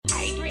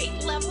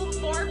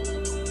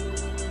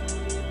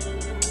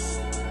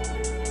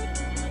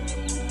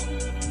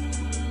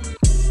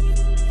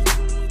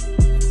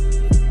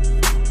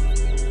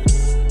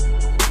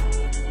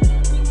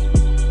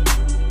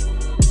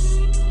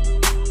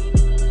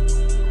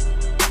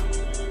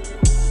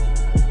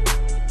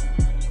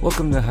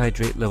Welcome to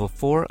Hydrate Level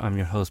 4. I'm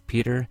your host,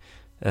 Peter.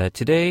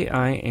 Today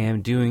I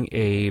am doing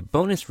a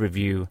bonus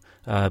review,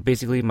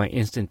 basically my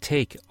instant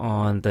take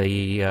on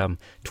the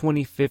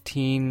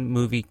 2015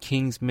 movie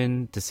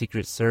Kingsman: The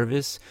Secret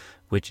Service,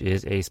 which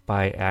is a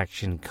spy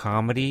action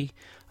comedy.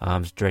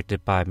 It's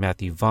directed by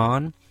Matthew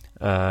Vaughn.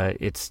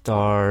 It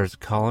stars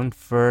Colin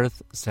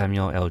Firth,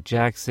 Samuel L.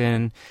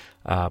 Jackson,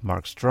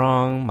 Mark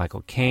Strong,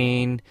 Michael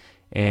Caine,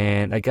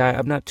 and a guy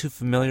I'm not too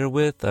familiar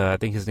with. I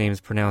think his name is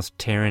pronounced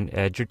Taron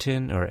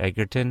Egerton.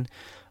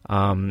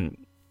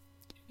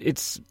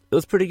 It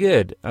was pretty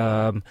good.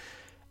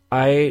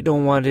 I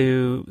don't want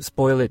to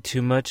spoil it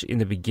too much in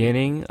the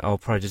beginning. I'll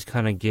probably just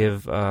kind of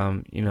give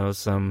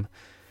some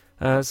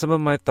of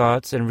my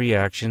thoughts and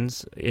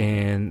reactions,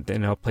 and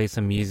then I'll play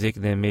some music,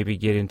 and then maybe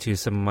get into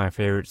some of my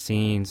favorite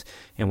scenes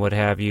and what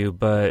have you.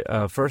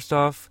 But first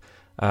off,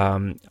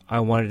 I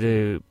wanted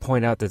to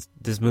point out that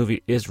this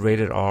movie is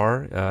rated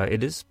R.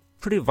 It is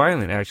pretty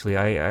violent, actually.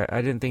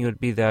 I didn't think it would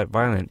be that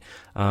violent.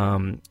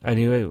 I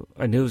knew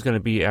it was going to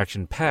be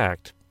action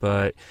packed,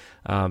 but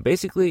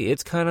basically,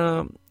 it's kind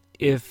of,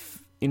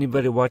 if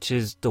anybody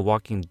watches The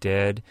Walking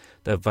Dead,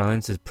 the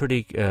violence is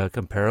pretty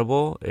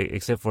comparable,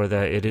 except for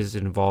that it is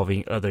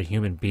involving other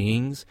human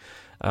beings.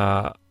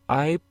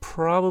 I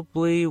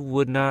probably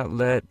would not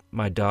let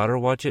my daughter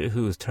watch it,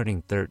 who is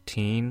turning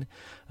 13.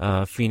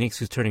 Phoenix,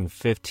 who's turning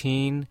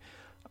 15.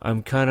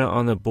 I'm kind of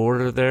on the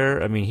border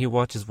there. I mean, he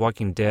watches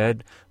Walking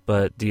Dead,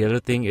 but the other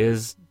thing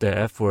is the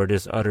F word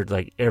is uttered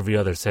like every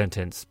other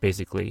sentence,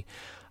 basically.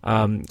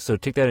 So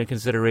take that into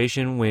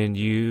consideration when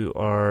you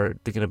are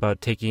thinking about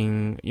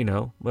taking,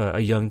 a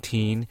young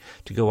teen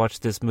to go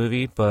watch this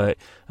movie. But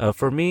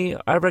for me,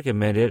 I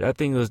recommend it. I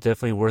think it was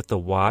definitely worth the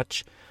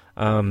watch.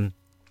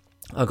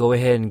 I'll go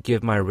ahead and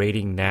give my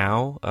rating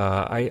now.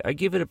 I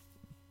give it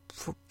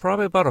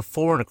probably about a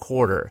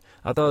 4.25.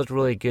 I thought it was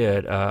really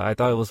good. I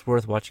thought it was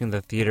worth watching in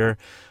the theater.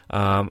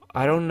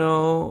 I don't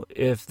know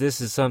if this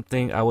is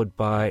something I would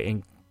buy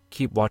and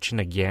keep watching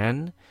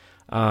again.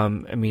 I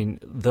mean,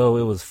 though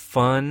it was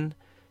fun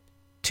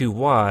to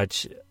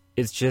watch,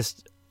 it's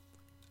just,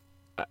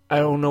 I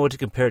don't know what to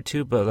compare it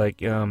to, but I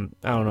don't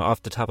know,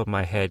 off the top of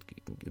my head,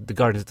 the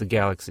Guardians of the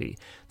Galaxy,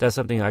 that's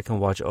something I can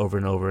watch over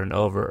and over and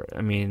over.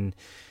 I mean,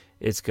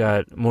 it's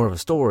got more of a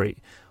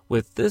story.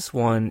 With this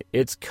one,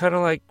 it's kind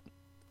of like,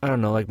 I don't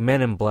know, like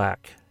Men in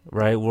Black,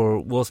 right? Where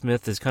Will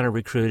Smith is kind of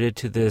recruited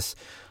to this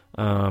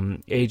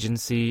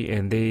agency,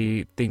 and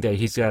they think that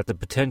he's got the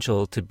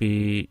potential to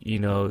be,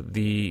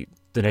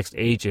 the next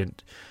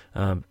agent,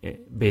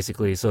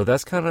 basically. So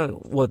that's kind of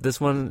what this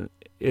one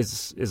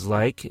is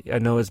like. I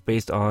know it's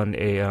based on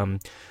a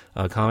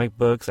comic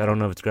books. I don't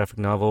know if it's a graphic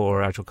novel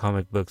or actual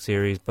comic book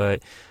series,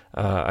 but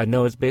I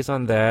know it's based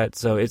on that.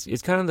 So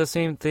it's kind of the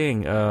same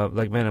thing,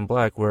 like Men in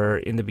Black, where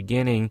in the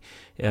beginning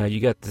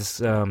you got this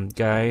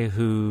guy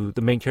who,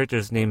 the main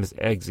character's name is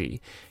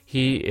Eggsy.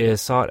 He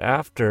is sought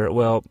after.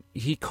 Well,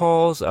 he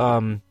calls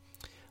Colin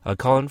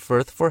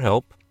Firth for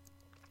help.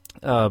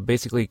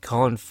 Basically,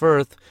 Colin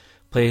Firth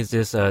plays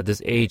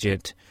this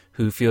agent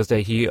who feels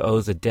that he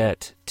owes a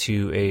debt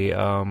to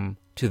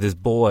this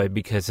boy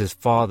because his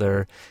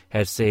father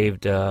had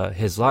saved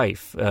his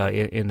life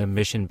in a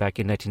mission back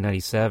in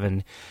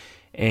 1997.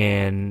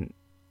 And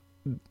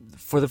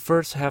for the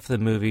first half of the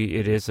movie,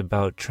 it is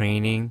about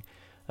training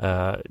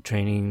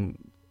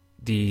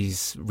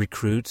these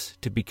recruits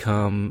to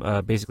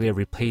become basically a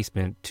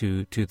replacement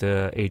to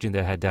the agent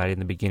that had died in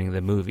the beginning of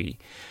the movie.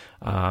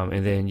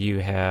 And then you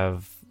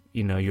have,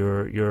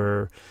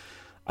 your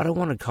I don't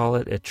want to call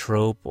it a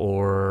trope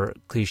or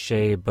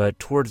cliche, but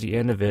towards the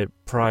end of it,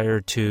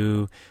 prior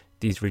to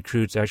these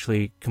recruits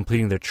actually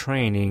completing their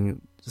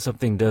training,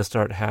 something does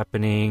start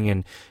happening,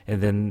 and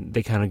then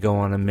they kind of go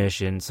on a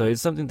mission. So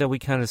it's something that we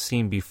kind of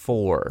seen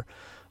before.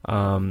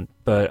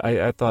 But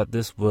I thought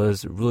this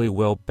was really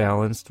well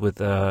balanced with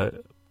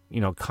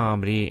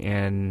comedy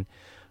and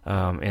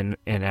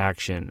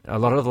action. A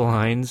lot of the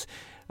lines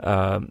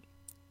had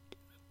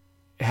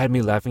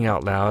me laughing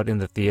out loud in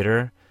the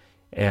theater.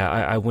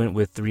 I went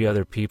with 3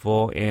 other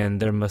people, and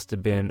there must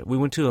have been, we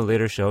went to a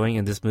later showing,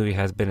 and this movie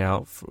has been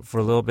out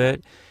for a little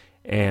bit,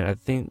 and I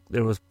think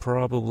there was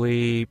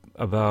probably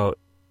about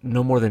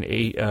no more than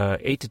 8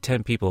 to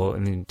 10 people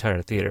in the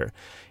entire theater,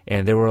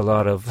 and there were a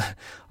lot of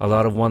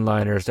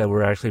one-liners that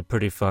were actually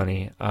pretty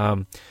funny.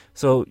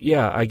 So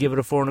yeah, I give it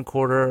a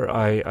 4.25.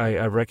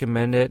 I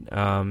recommend it.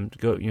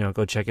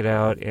 Go check it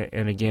out.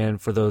 And again,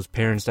 for those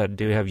parents that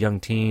do have young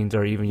teens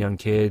or even young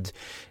kids,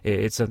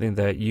 it's something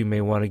that you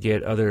may want to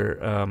get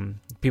other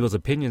people's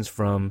opinions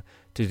from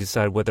to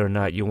decide whether or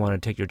not you want to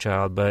take your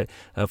child. But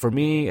for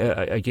me,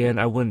 again,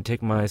 I wouldn't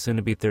take my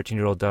soon-to-be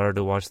 13-year-old daughter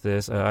to watch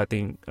this. I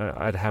think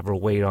I'd have her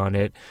wait on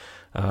it,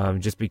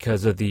 just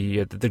because of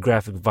the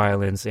graphic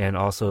violence and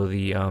also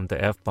the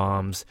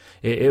F-bombs.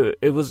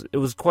 It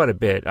was quite a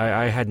bit.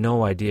 I had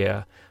no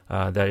idea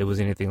that it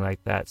was anything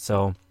like that.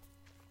 So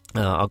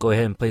I'll go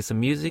ahead and play some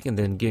music and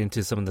then get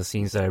into some of the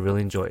scenes that I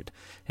really enjoyed.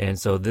 And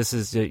so this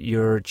is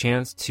your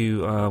chance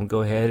to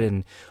go ahead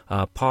and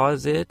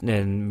pause it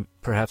and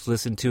perhaps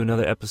listen to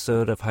another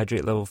episode of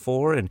Hydrate Level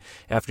 4. And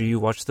after you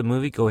watch the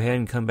movie, go ahead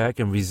and come back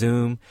and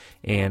resume,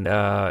 and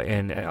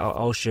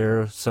I'll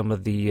share some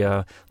of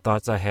the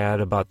thoughts I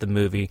had about the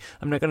movie.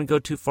 I'm not going to go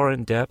too far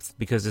in depth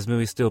because this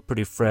movie is still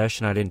pretty fresh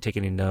and I didn't take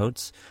any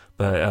notes.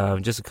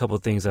 But just a couple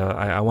of things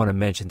I want to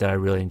mention that I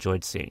really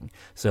enjoyed seeing.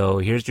 So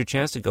here's your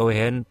chance to go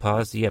ahead and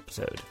pause the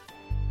episode.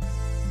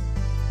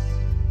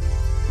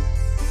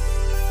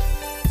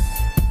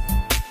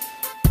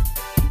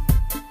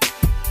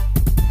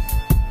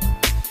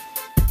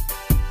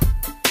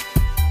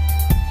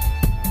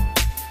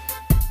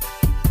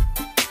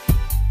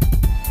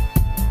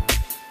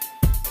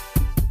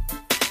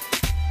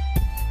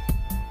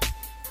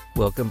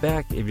 Welcome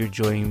back. If you're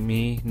joining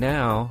me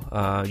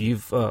now,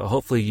 you've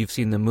hopefully you've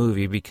seen the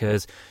movie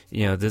because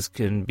this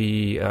can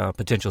be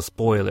potential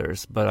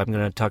spoilers. But I'm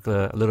going to talk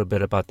a little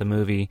bit about the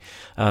movie.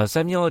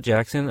 Samuel L.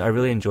 Jackson, I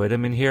really enjoyed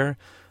him in here.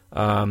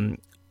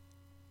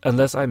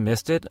 Unless I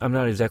missed it, I'm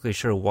not exactly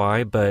sure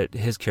why, but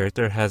his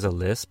character has a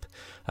lisp.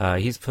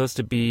 He's supposed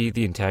to be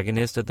the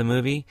antagonist of the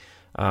movie.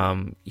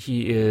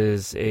 He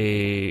is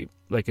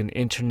an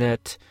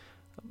internet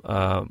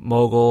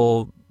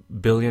mogul,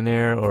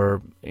 billionaire,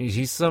 or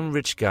he's some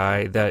rich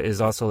guy that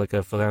is also like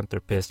a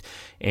philanthropist,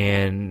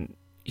 and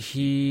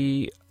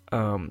he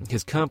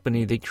his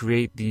company, they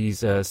create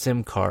these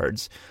SIM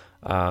cards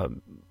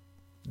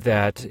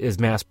that is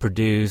mass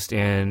produced,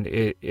 and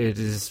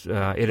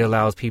it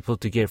allows people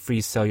to get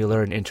free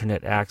cellular and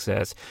internet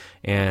access,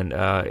 and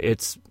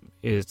it's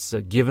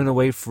given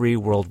away free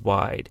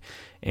worldwide.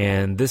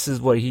 And this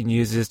is what he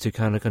uses to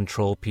kind of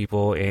control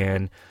people.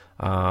 And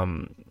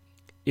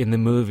in the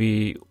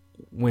movie,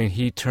 when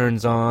he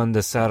turns on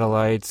the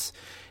satellites,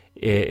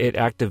 it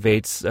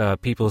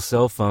activates people's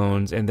cell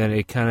phones, and then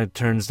it kind of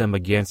turns them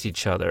against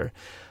each other.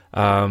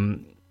 That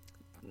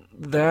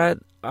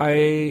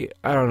I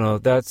don't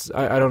know.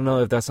 I don't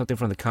know if that's something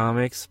from the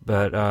comics,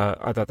 but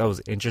I thought that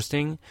was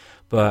interesting.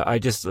 But I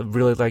just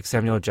really like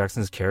Samuel L.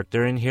 Jackson's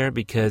character in here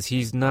because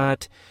he's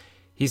not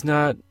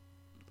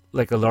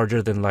like a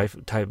larger-than-life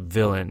type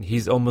villain.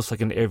 He's almost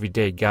like an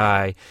everyday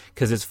guy,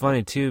 because it's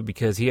funny, too,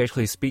 because he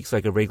actually speaks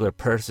like a regular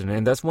person.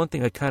 And that's one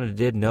thing I kind of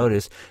did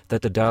notice,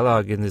 that the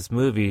dialogue in this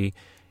movie,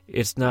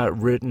 it's not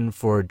written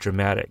for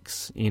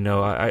dramatics.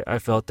 I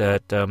felt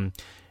that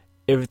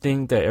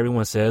everything that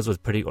everyone says was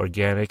pretty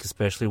organic,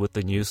 especially with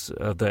the use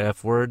of the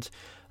F words.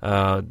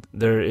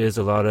 There is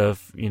a lot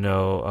of,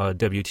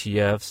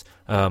 WTFs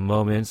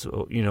moments,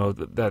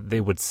 that they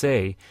would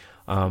say.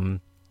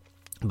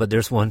 But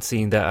there's one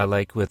scene that I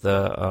like with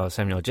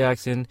Samuel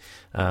Jackson,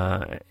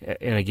 and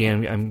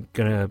again, I'm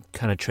gonna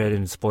kind of tread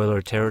in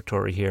spoiler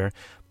territory here.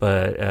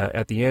 But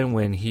at the end,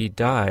 when he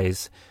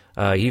dies,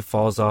 he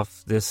falls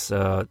off this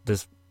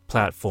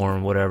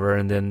platform, whatever,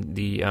 and then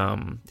the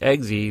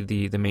Eggsy,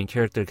 the main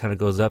character, kind of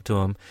goes up to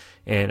him,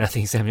 and I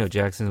think Samuel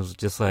Jackson was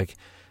just like,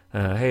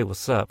 "Hey,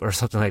 what's up?" or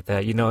something like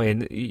that,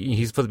 And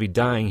he's supposed to be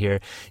dying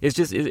here. It's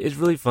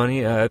really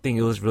funny. I think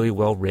it was really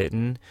well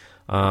written.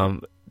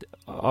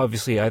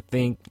 Obviously, I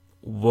think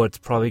what's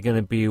probably going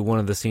to be one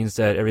of the scenes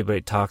that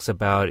everybody talks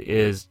about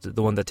is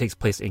the one that takes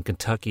place in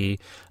Kentucky,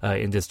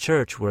 in this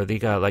church where they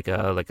got like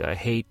a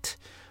hate.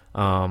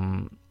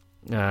 I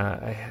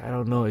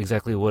don't know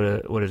exactly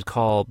what it's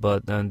called,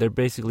 but they're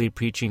basically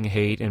preaching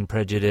hate and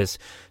prejudice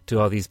to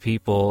all these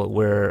people.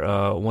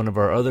 Where one of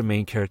our other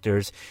main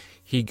characters,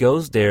 he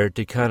goes there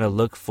to kind of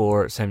look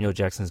for Samuel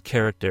Jackson's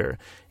character,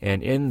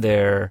 and in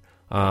there,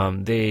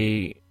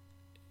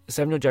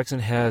 Samuel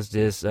Jackson has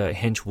this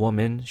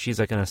henchwoman. She's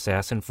like an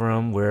assassin for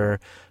him, where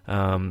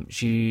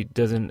she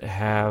doesn't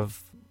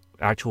have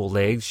actual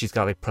legs. She's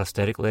got like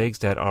prosthetic legs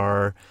that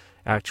are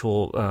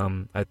actual.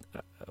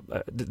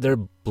 They're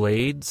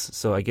blades,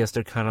 so I guess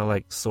they're kind of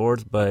like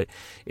swords, but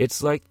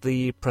it's like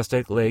the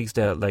prosthetic legs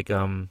that like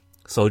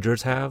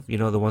soldiers have.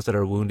 The ones that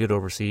are wounded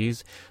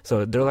overseas.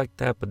 So they're like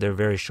that, but they're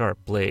very sharp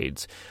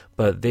blades.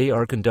 But they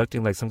are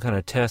conducting like some kind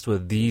of test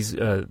with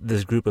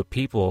this group of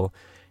people.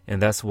 And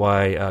that's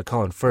why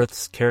Colin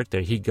Firth's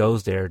character, he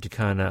goes there to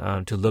kind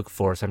of to look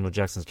for Samuel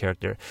Jackson's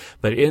character.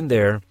 But in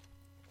there,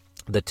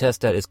 the test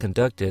that is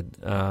conducted,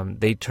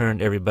 they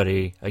turn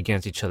everybody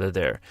against each other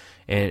there,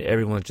 and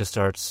everyone just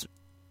starts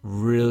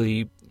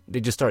they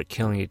just start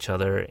killing each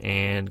other.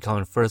 And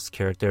Colin Firth's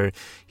character,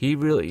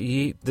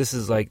 this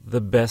is like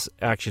the best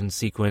action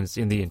sequence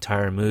in the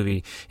entire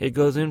movie. It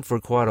goes in for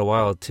quite a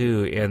while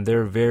too, and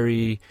they're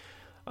very.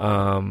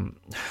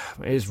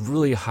 It's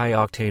really high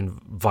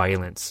octane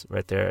violence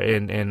right there,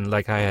 and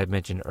like I had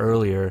mentioned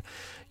earlier,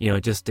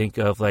 just think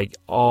of like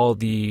all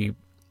the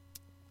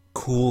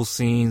cool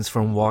scenes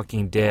from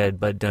Walking Dead,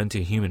 but done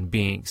to human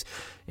beings.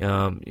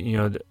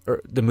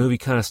 The movie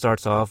kind of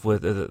starts off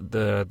with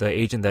the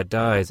agent that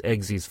dies,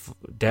 Eggsy's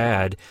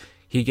dad.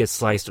 He gets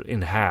sliced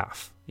in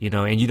half,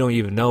 and you don't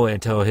even know it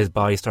until his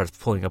body starts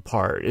pulling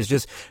apart. It's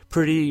just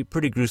pretty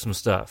gruesome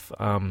stuff.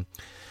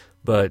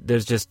 But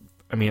there's just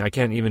I mean, I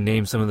can't even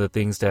name some of the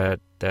things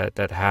that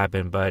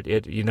happened, but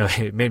it,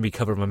 it made me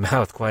cover my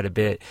mouth quite a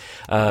bit.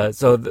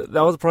 So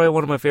that was probably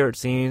one of my favorite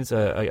scenes.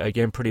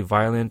 Again, pretty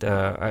violent.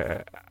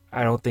 I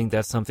don't think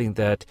that's something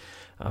that,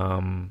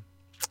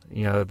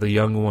 the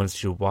young ones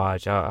should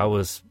watch. I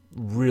was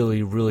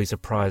really, really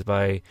surprised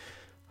by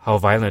how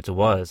violent it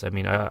was. I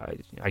mean,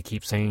 I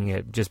keep saying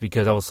it just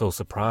because I was so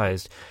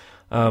surprised.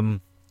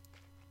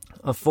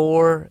 A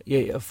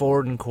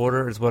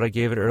 4.25 is what I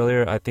gave it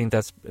earlier. I think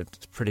it's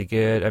pretty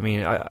good. I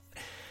mean, I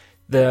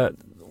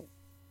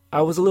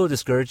was a little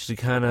discouraged to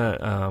kind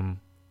of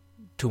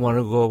to want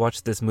to go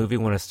watch this movie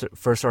when I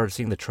first started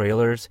seeing the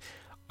trailers.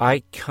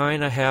 I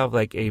kind of have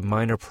like a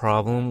minor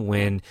problem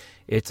when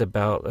it's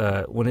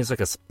about when it's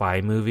like a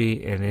spy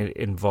movie and it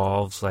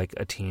involves like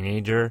a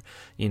teenager.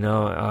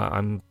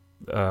 I'm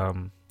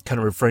kind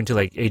of referring to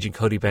like Agent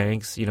Cody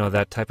Banks,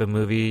 that type of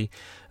movie.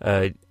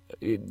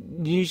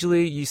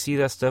 Usually you see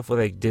that stuff with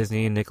like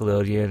Disney and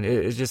Nickelodeon.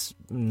 It's just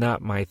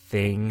not my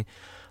thing.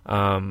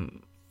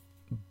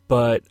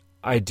 But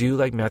I do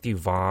like Matthew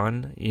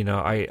Vaughn.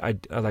 I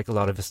like a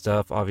lot of his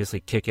stuff. Obviously,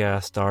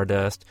 Kick-Ass,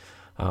 Stardust,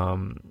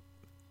 X-Men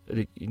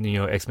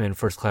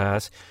First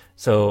Class.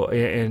 So,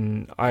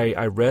 and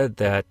I read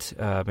that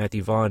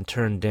Matthew Vaughn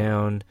turned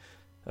down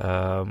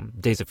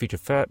Days of Future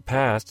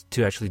Past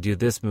to actually do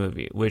this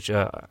movie, which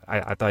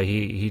I thought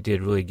he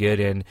did really good.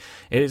 And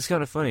it's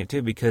kind of funny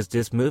too, because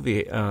this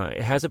movie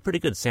it has a pretty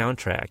good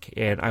soundtrack,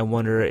 and I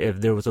wonder if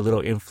there was a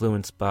little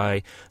influence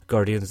by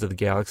Guardians of the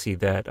Galaxy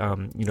that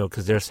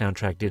because their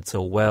soundtrack did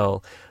so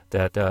well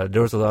that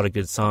there was a lot of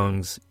good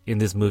songs in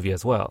this movie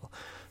as well.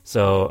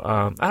 So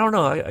I don't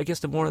know. I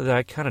guess the more that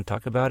I kind of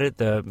talk about it,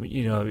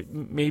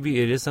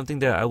 maybe it is something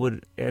that I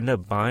would end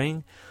up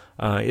buying.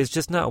 It's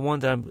just not one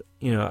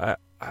that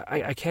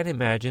I can't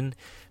imagine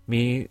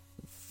me,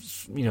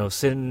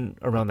 sitting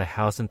around the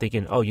house and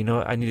thinking, oh,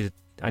 I need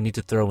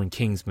to throw in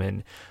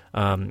Kingsman.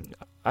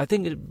 I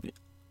think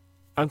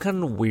I'm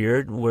kind of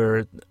weird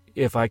where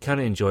if I kind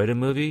of enjoyed a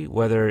movie,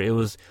 whether it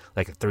was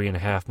like a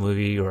 3.5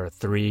 movie or a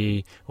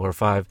 3 or a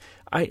 5,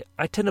 I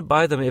tend to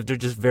buy them if they're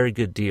just very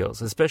good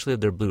deals, especially if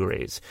they're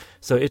Blu-rays.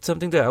 So it's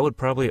something that I would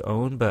probably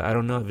own, but I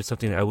don't know if it's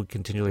something that I would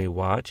continually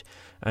watch.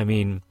 I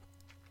mean,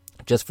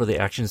 just for the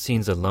action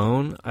scenes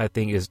alone, I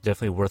think is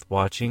definitely worth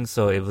watching.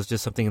 So it was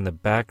just something in the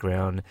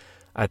background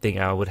I think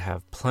I would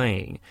have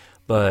playing.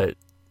 But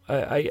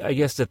I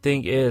guess the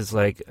thing is,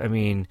 like, I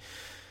mean,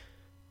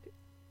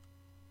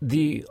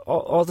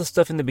 all the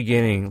stuff in the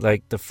beginning,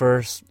 like the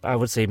first, I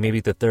would say maybe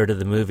the third of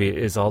the movie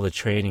is all the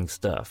training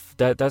stuff.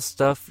 That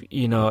stuff,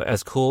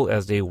 as cool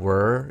as they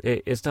were,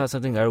 it's not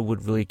something I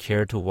would really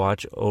care to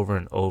watch over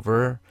and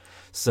over.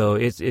 So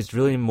it's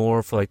really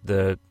more for like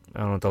the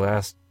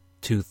last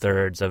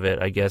 2/3 of it,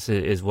 I guess,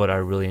 is what I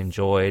really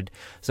enjoyed.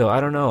 So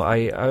I don't know.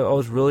 I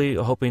was really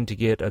hoping to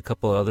get a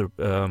couple other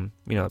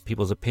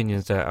people's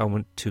opinions that I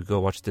went to go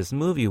watch this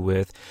movie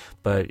with,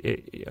 but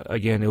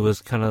again, it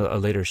was kind of a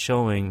later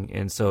showing,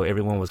 and so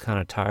everyone was kind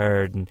of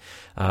tired and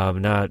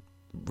not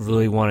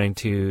really wanting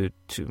to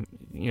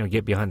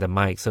get behind the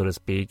mic, so to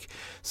speak.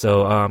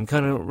 So I'm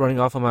kind of running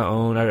off on my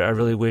own. I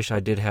really wish I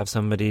did have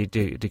somebody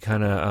to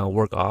kind of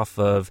work off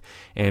of,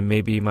 and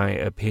maybe my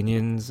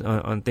opinions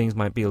on things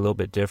might be a little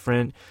bit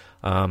different.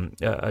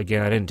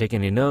 Again, I didn't take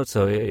any notes,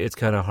 so it's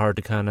kind of hard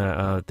to kind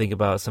of think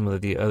about some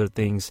of the other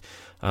things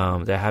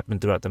that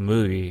happened throughout the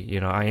movie.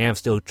 I am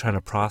still trying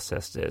to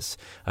process this.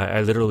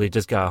 I literally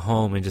just got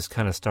home and just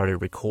kind of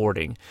started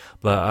recording.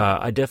 But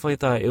I definitely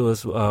thought it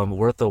was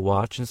worth a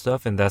watch and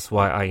stuff, and that's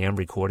why I am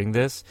recording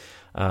this.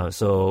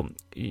 So,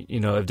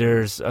 if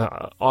there's,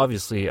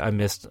 obviously I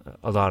missed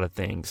a lot of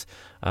things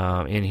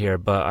in here,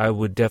 but I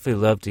would definitely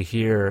love to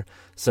hear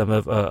some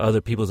of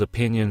other people's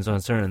opinions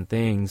on certain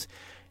things.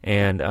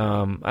 And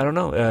I don't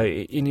know,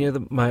 any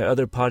of my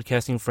other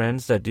podcasting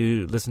friends that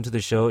do listen to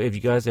the show, if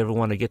you guys ever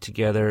want to get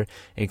together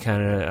and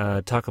kind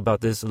of talk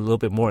about this a little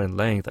bit more in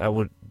length, I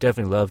would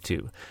definitely love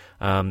to.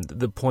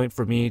 The point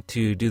for me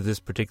to do this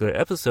particular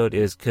episode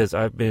is because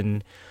I've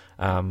been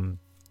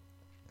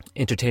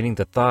entertaining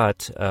the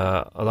thought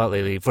a lot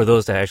lately. For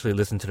those that actually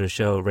listen to the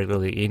show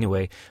regularly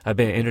anyway, I've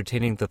been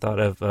entertaining the thought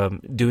of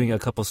doing a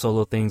couple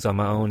solo things on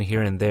my own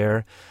here and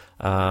there.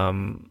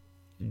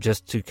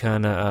 Just to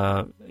kind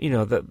of,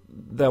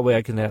 that way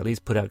I can at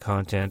least put out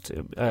content.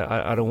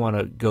 I don't want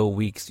to go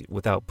weeks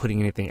without putting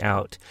anything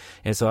out.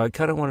 And so I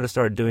kind of wanted to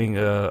start doing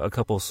a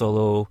couple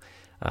solo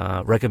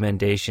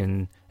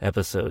recommendation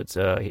episodes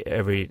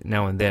every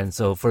now and then.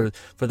 So for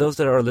those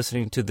that are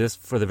listening to this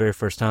for the very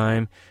first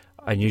time,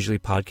 I usually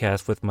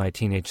podcast with my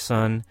teenage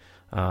son,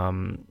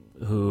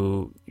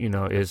 who,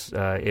 is,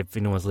 if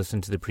anyone's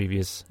listened to the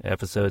previous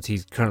episodes,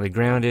 he's currently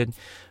grounded.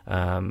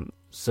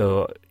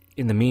 So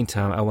in the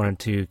meantime, I wanted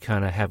to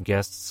kind of have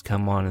guests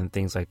come on and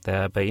things like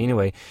that. But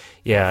anyway,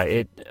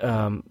 yeah,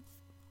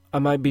 I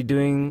might be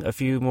doing a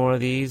few more of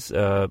these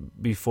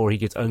before he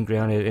gets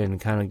ungrounded and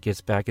kind of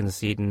gets back in the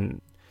seat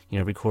and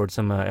record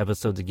some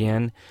episodes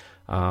again.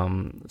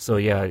 So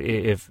yeah,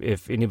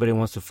 if anybody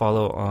wants to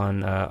follow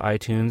on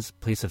iTunes,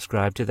 please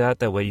subscribe to that.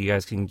 That way you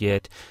guys can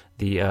get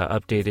the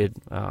updated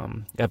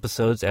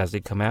episodes as they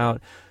come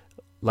out.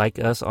 Like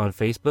us on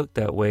Facebook.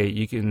 That way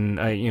you can,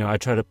 I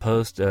try to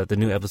post the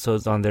new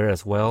episodes on there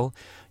as well.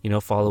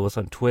 Follow us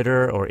on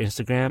Twitter or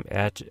Instagram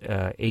at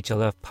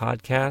HLF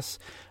Podcasts.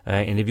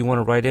 And if you want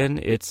to write in,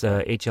 it's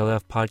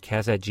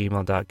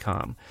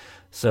hlfpodcast@gmail.com.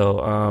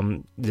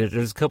 So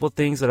there's a couple of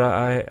things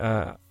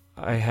that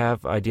I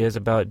have ideas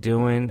about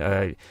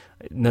doing.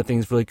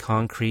 Nothing's really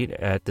concrete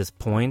at this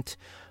point.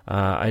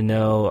 I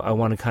know I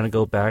want to kind of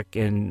go back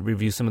and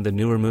review some of the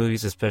newer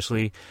movies,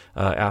 especially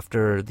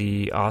after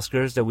the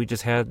Oscars that we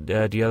just had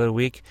the other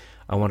week.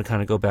 I want to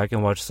kind of go back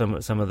and watch some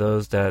of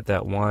those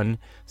that won.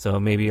 So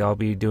maybe I'll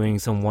be doing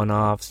some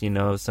one-offs,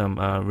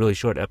 some really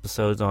short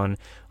episodes on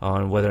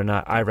whether or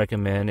not I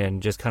recommend,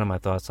 and just kind of my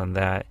thoughts on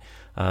that.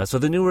 So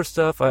the newer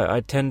stuff,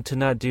 I tend to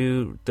not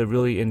do the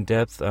really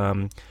in-depth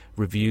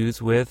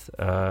reviews with.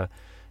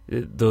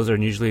 Those are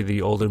usually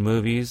the older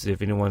movies.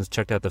 If anyone's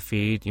checked out the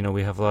feed,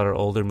 we have a lot of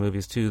older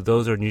movies too.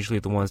 Those are usually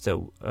the ones that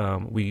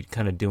we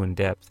kind of do in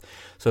depth.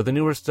 So the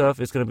newer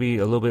stuff is going to be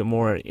a little bit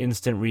more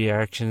instant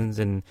reactions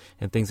and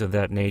things of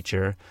that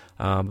nature.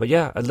 But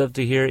yeah, I'd love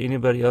to hear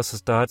anybody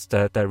else's thoughts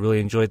that really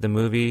enjoyed the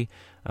movie.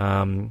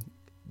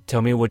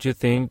 Tell me what you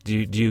think.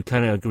 Do you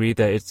kind of agree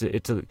that it's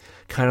a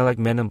kind of like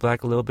Men in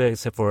Black a little bit,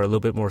 except for a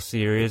little bit more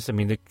serious? I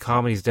mean, the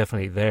comedy's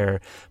definitely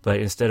there, but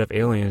instead of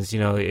aliens,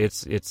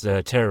 it's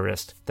a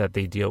terrorist that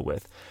they deal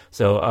with.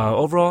 So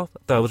overall, I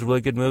thought it was a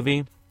really good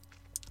movie.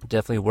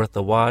 Definitely worth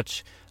the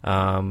watch.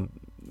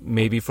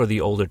 Maybe for the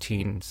older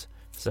teens.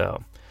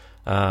 So,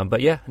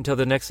 but yeah, until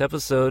the next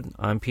episode,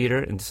 I'm Peter,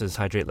 and this is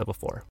Hydrate Level 4.